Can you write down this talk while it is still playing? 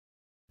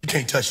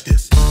can't touch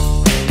this.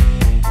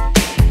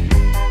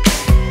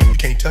 You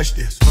can't touch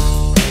this.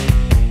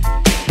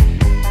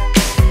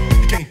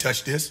 You can't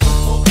touch this.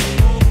 You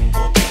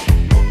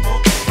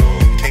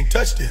can't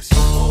touch this.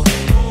 All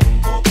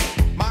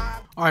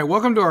right,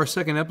 welcome to our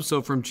second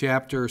episode from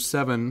Chapter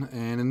 7,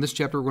 and in this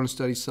chapter we're going to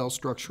study cell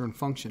structure and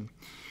function.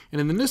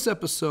 And in this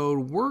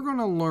episode, we're going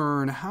to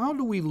learn how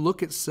do we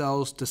look at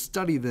cells to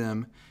study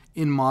them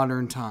in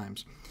modern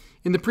times.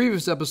 In the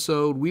previous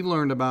episode, we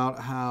learned about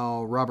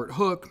how Robert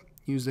Hooke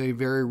used a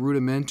very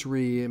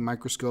rudimentary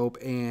microscope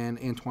and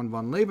Antoine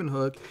von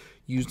Leeuwenhoek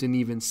used an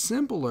even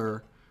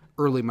simpler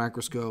early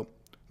microscope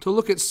to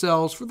look at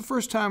cells for the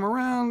first time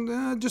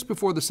around just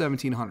before the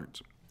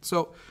 1700s.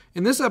 So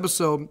in this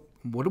episode,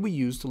 what do we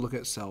use to look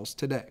at cells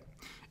today?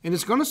 And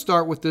it's going to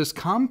start with this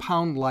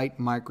compound light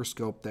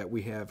microscope that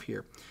we have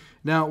here.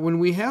 Now, when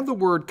we have the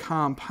word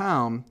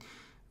compound,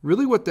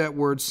 really what that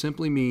word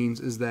simply means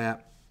is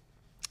that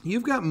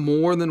you've got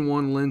more than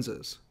one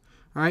lenses,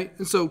 right?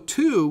 And so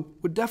two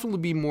would definitely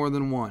be more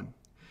than one.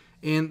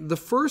 And the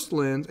first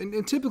lens,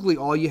 and typically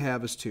all you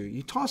have is two.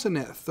 You toss in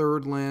that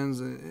third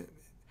lens,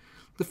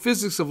 the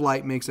physics of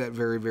light makes that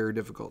very, very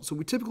difficult. So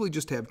we typically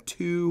just have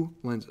two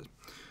lenses.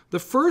 The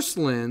first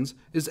lens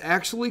is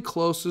actually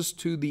closest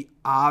to the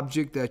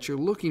object that you're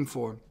looking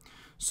for.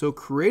 So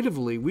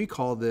creatively, we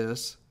call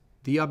this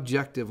the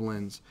objective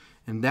lens,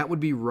 and that would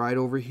be right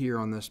over here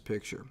on this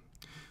picture.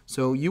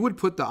 So you would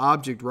put the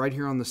object right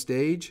here on the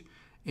stage,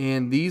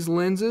 and these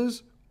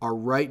lenses are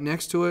right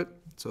next to it,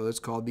 so it's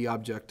called the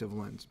objective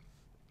lens.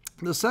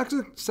 The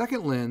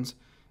second lens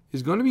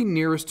is going to be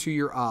nearest to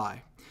your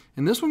eye,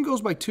 and this one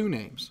goes by two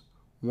names.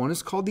 One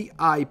is called the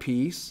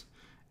eyepiece,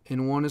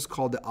 and one is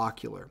called the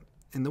ocular.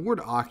 And the word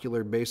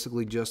ocular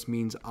basically just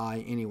means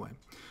eye anyway.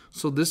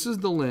 So this is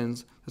the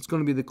lens that's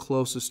going to be the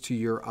closest to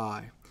your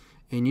eye.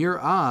 And your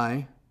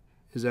eye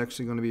is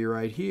actually going to be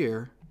right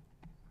here.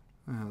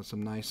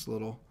 Some nice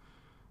little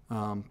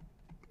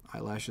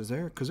eyelashes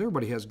there, because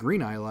everybody has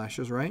green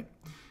eyelashes, right?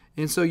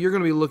 And so you're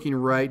going to be looking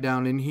right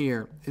down in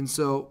here. And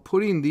so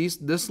putting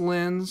this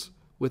lens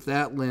with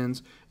that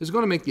lens is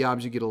going to make the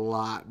object get a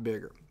lot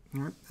bigger.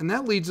 All right? And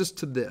that leads us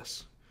to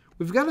this.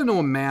 We've got to know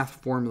a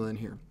math formula in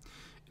here.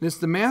 And it's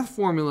the math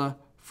formula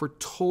for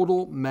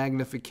total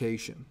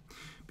magnification.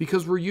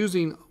 Because we're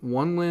using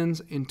one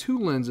lens and two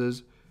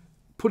lenses,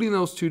 putting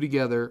those two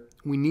together,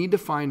 we need to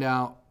find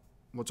out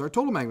what's our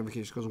total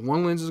magnification. Because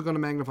one lens is going to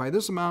magnify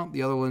this amount,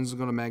 the other lens is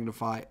going to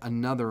magnify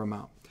another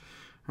amount.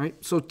 All right?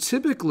 So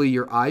typically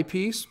your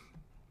eyepiece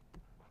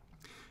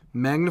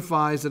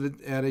magnifies at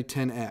a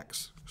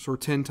 10x, so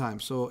 10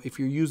 times. So if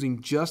you're using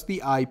just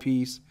the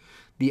eyepiece,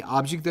 the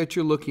object that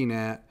you're looking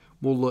at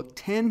will look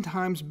 10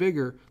 times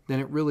bigger than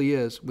it really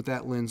is with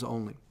that lens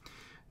only.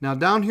 Now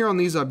down here on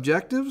these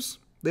objectives,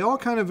 they all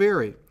kind of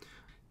vary.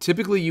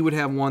 Typically you would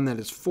have one that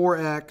is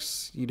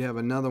 4x, you'd have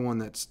another one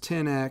that's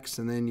 10x,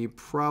 and then you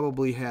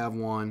probably have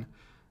one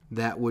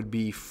that would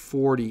be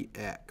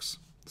 40x.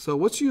 So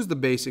let's use the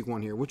basic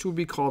one here, which would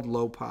be called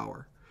low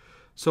power.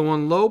 So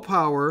on low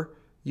power,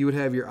 you would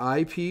have your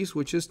eyepiece,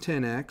 which is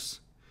 10x,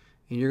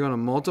 and you're going to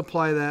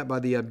multiply that by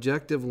the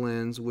objective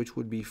lens, which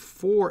would be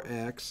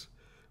 4x.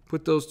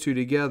 Put those two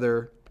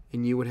together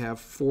and you would have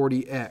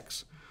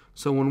 40x.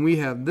 So when we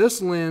have this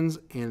lens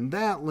and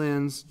that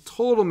lens,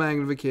 total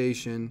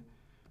magnification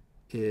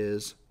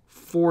is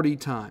 40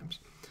 times.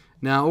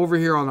 Now over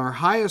here on our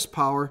highest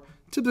power,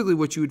 typically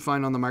what you would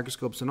find on the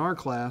microscopes in our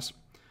class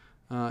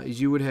is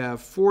you would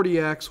have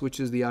 40x, which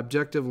is the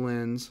objective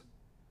lens,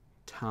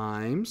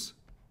 times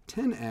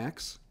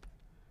 10x,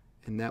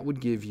 and that would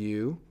give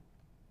you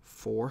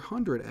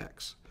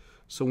 400x.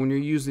 So when you're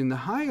using the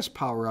highest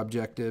power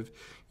objective,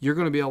 you're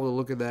going to be able to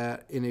look at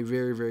that in a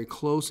very, very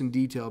close in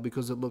detail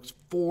because it looks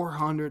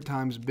 400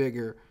 times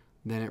bigger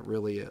than it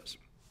really is.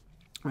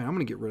 All right, I'm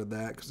going to get rid of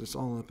that because it's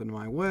all up in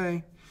my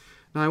way.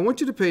 Now I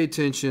want you to pay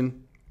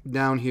attention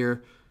down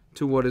here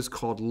to what is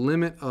called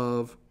limit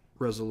of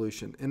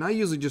resolution. And I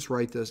usually just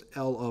write this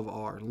L of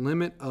R,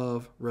 limit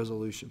of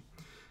resolution.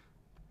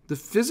 The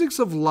physics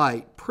of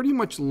light pretty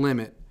much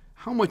limit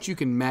how much you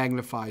can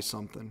magnify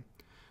something.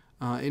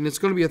 And it's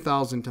going to be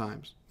 1,000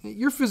 times.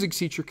 Your physics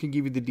teacher can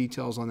give you the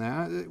details on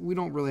that. We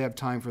don't really have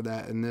time for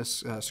that in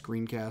this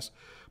screencast.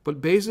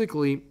 But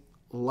basically,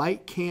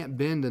 light can't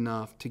bend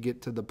enough to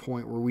get to the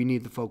point where we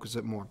need to focus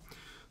it more.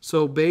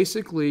 So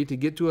basically, to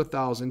get to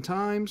 1,000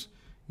 times,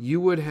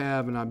 you would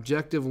have an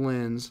objective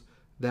lens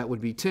that would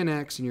be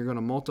 10x, and you're going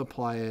to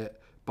multiply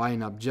it by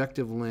an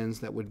objective lens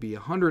that would be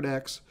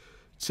 100x.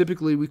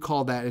 Typically, we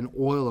call that an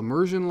oil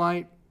immersion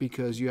light,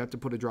 because you have to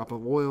put a drop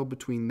of oil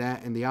between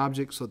that and the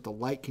object so that the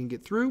light can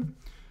get through.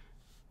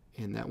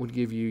 And that would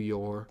give you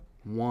your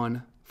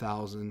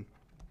 1,000x.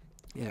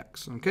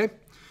 Okay?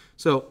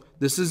 So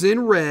this is in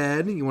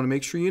red. You want to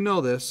make sure you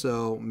know this.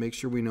 So make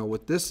sure we know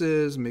what this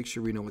is, make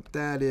sure we know what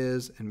that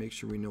is, and make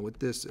sure we know what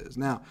this is.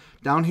 Now,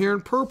 down here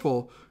in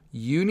purple,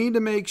 you need to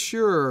make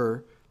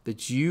sure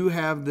that you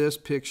have this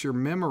picture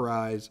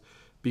memorized,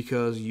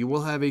 because you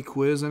will have a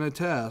quiz and a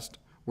test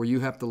where you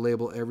have to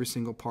label every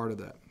single part of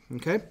that.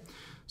 Okay?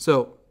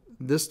 So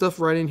This stuff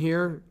right in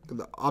here,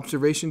 the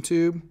observation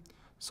tube,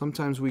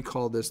 sometimes we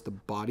call this the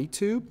body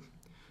tube.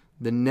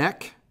 The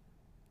neck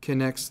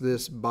connects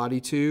this body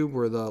tube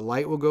where the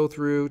light will go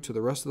through to the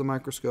rest of the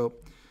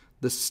microscope.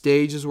 The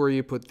stage is where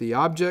you put the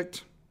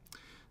object.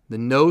 The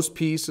nose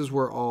piece is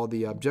where all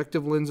the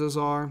objective lenses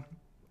are.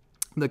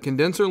 The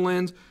condenser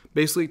lens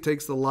basically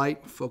takes the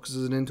light,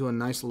 focuses it into a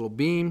nice little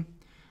beam.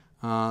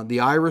 The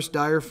iris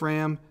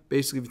diaphragm,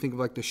 basically if you think of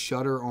like the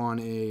shutter on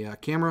a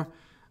camera,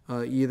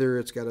 either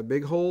it's got a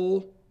big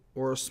hole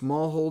or a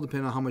small hole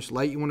depending on how much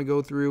light you want to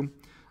go through.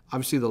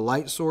 Obviously the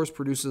light source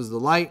produces the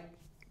light,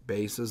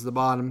 base is the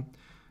bottom.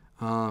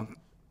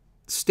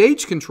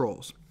 Stage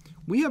controls.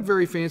 We have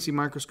very fancy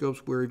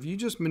microscopes where if you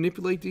just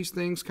manipulate these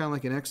things kind of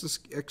like an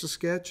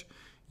Etch-a-Sketch,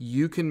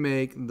 you can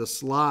make the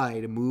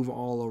slide move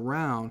all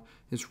around.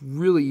 It's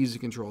really easy to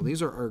control.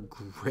 These are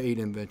great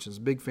inventions.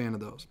 Big fan of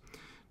those.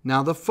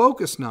 Now the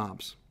focus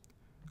knobs.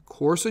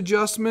 Coarse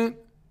adjustment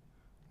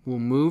will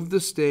move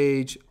the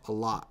stage a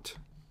lot.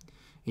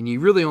 And you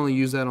really only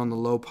use that on the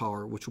low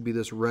power, which will be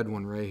this red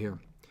one right here.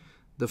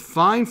 The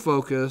fine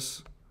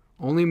focus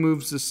only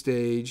moves the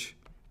stage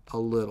a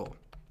little.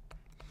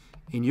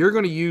 And you're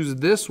going to use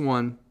this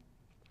one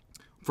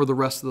for the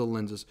rest of the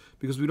lenses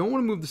because we don't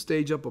want to move the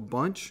stage up a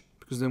bunch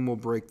because then we'll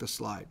break the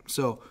slide.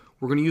 So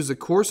we're going to use the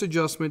coarse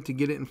adjustment to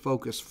get it in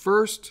focus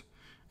first,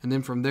 and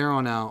then from there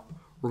on out,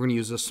 we're going to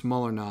use a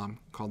smaller knob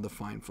called the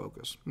fine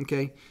focus.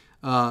 Okay.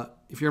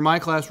 If you're in my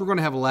class, we're going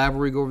to have a lab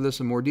where we go over this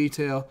in more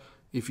detail.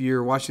 If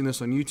you're watching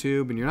this on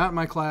YouTube and you're not in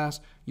my class,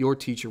 your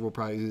teacher will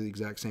probably do the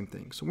exact same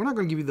thing. So we're not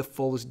going to give you the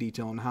fullest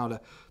detail on how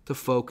to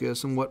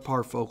focus and what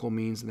parfocal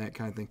means and that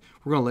kind of thing.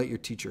 We're going to let your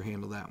teacher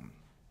handle that one.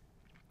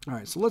 All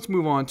right, so let's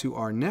move on to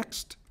our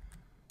next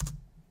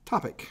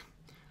topic.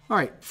 All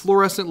right,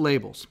 fluorescent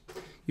labels.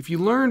 If you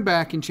learned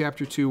back in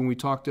Chapter 2 when we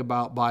talked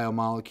about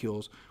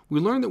biomolecules, we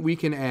learned that we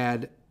can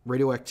add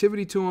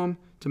radioactivity to them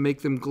to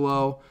make them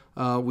glow.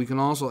 We can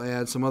also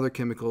add some other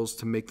chemicals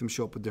to make them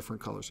show up with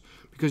different colors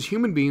because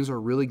human beings are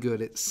really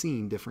good at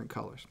seeing different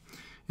colors.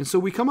 And so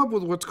we come up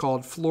with what's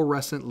called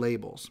fluorescent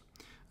labels.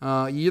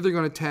 You're either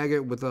going to tag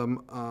it with an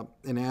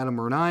atom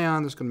or an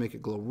ion that's going to make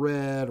it glow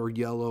red or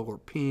yellow or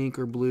pink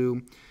or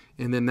blue,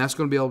 and then that's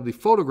going to be able to be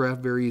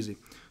photographed very easy.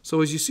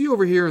 So as you see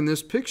over here in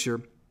this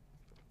picture,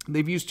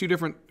 they've used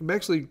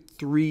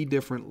three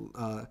different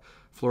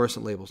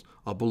fluorescent labels.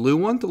 A blue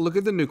one to look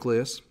at the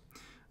nucleus,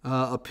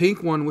 a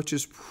pink one which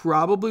is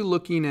probably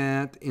looking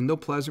at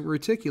endoplasmic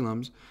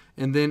reticulums,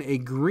 and then a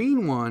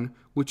green one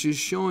which is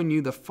showing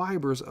you the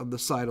fibers of the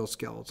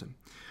cytoskeleton.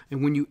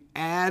 And when you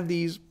add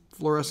these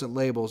fluorescent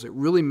labels, it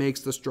really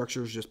makes the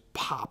structures just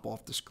pop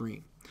off the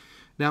screen.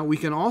 Now we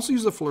can also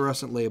use the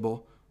fluorescent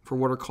label for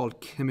what are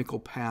called chemical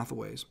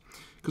pathways,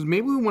 because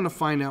maybe we want to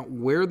find out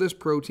where this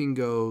protein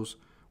goes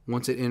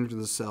once it enters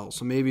the cell.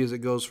 So maybe as it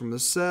goes from the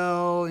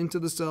cell into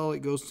the cell, it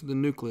goes to the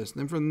nucleus.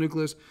 Then from the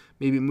nucleus,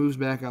 maybe it moves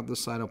back out the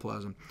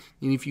cytoplasm.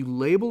 And if you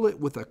label it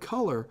with a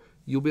color,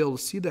 you'll be able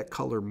to see that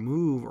color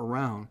move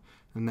around.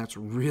 And that's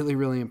really,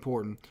 really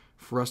important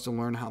for us to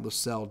learn how the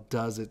cell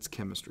does its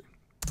chemistry.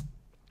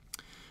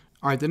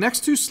 All right, the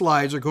next two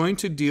slides are going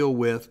to deal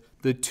with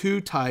the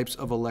two types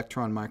of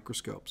electron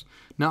microscopes.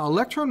 Now,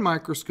 electron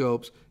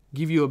microscopes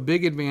give you a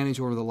big advantage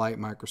over the light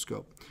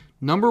microscope.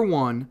 Number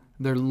one,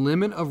 their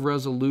limit of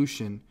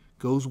resolution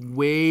goes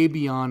way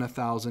beyond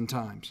 1,000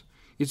 times.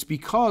 It's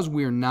because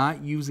we are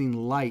not using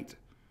light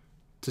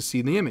to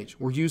see the image.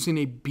 We're using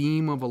a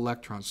beam of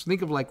electrons.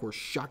 Think of like we're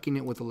shocking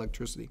it with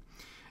electricity.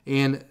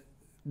 And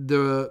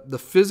the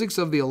physics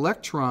of the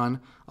electron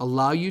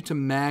allow you to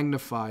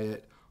magnify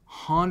it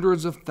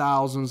hundreds of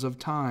thousands of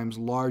times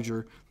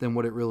larger than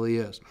what it really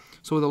is.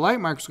 So with a light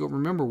microscope,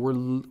 remember, we're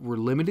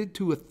limited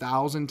to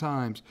 1,000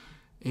 times.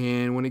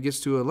 And when it gets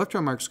to an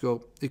electron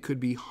microscope, it could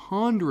be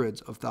hundreds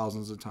of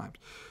thousands of times.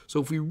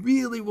 So if we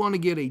really want to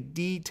get a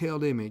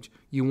detailed image,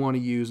 you want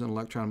to use an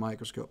electron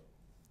microscope.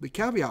 The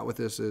caveat with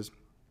this is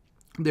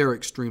they're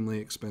extremely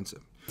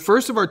expensive.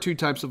 First of our two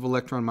types of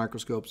electron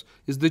microscopes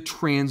is the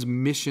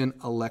transmission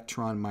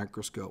electron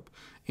microscope.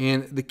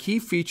 And the key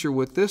feature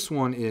with this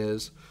one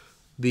is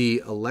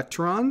the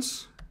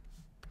electrons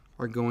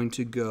are going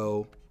to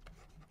go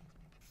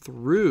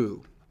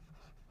through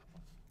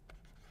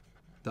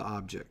the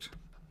object.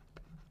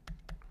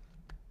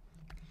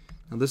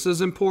 Now this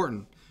is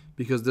important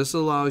because this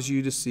allows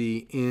you to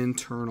see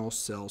internal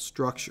cell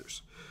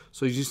structures.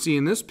 So as you see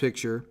in this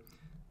picture,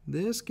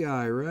 this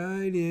guy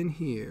right in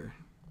here,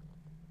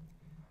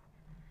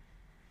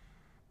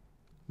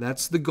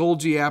 that's the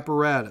Golgi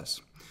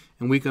apparatus.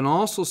 And we can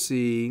also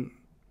see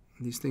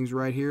these things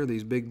right here,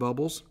 these big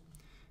bubbles.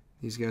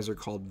 These guys are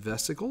called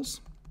vesicles.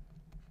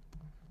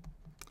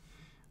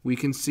 We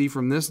can see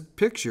from this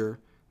picture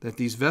that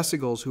these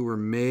vesicles, who were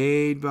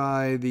made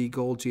by the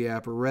Golgi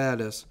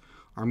apparatus,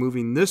 are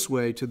moving this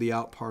way to the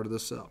out part of the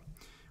cell.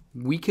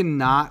 We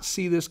cannot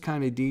see this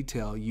kind of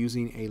detail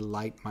using a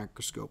light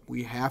microscope.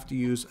 We have to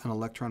use an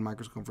electron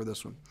microscope for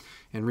this one.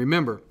 And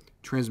remember,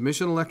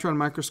 transmission electron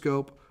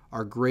microscope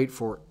are great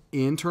for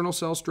internal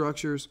cell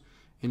structures,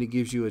 and it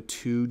gives you a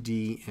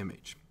 2D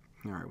image.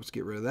 All right, let's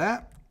get rid of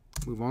that.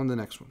 Move on to the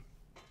next one.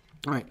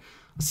 All right,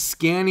 a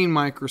scanning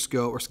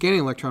microscope, or scanning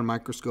electron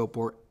microscope,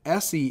 or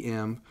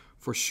SEM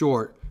for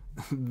short.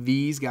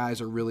 These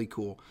guys are really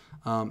cool.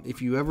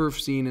 If you ever have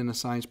seen in a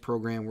science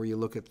program where you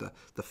look at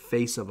the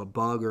face of a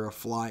bug or a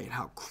fly and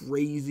how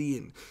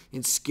crazy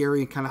and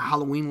scary and kind of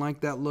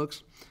Halloween-like that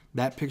looks,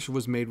 that picture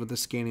was made with a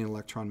scanning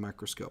electron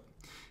microscope.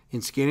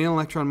 And scanning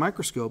electron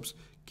microscopes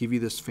give you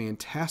this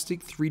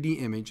fantastic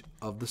 3D image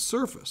of the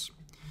surface,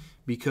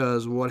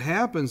 because what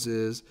happens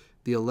is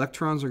the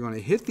electrons are going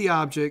to hit the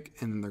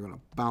object and then they're going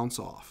to bounce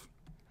off.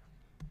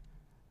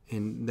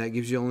 And that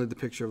gives you only the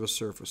picture of a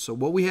surface. So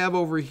what we have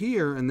over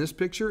here in this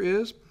picture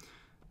is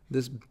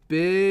this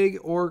big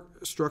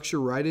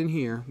structure right in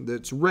here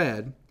that's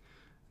red.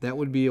 That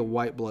would be a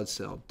white blood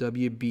cell,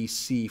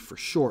 WBC for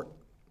short.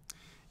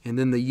 And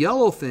then the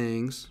yellow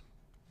things,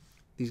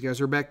 these guys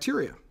are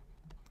bacteria.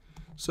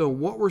 So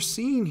what we're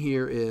seeing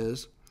here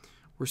is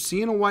we're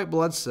seeing a white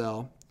blood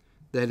cell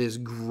that is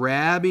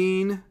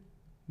grabbing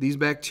these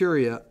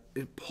bacteria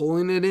and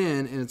pulling it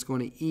in, and it's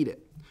going to eat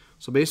it.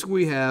 So basically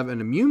we have an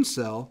immune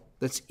cell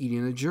that's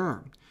eating a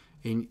germ.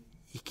 And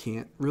you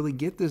can't really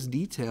get this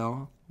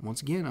detail,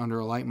 once again, under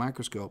a light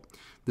microscope.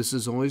 This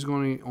is only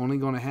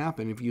going to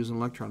happen if you use an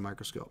electron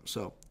microscope.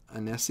 So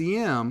an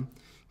SEM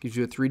gives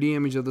you a 3D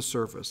image of the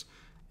surface.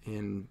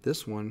 And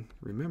this one,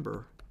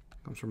 remember,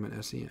 comes from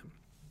an SEM.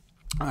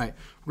 All right,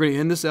 we're going to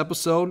end this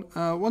episode.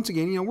 Once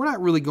again, we're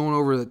not really going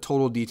over the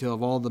total detail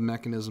of all the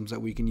mechanisms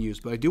that we can use,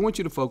 but I do want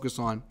you to focus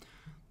on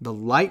the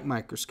light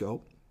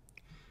microscope.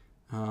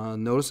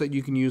 Notice that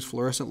you can use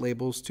fluorescent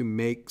labels to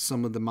make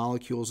some of the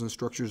molecules and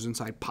structures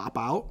inside pop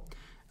out.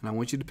 And I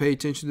want you to pay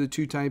attention to the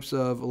two types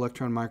of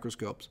electron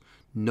microscopes.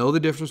 Know the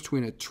difference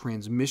between a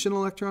transmission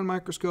electron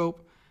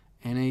microscope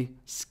and a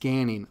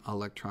scanning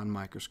electron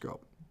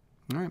microscope.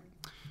 All right,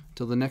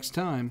 until the next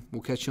time,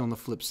 we'll catch you on the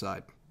flip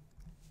side.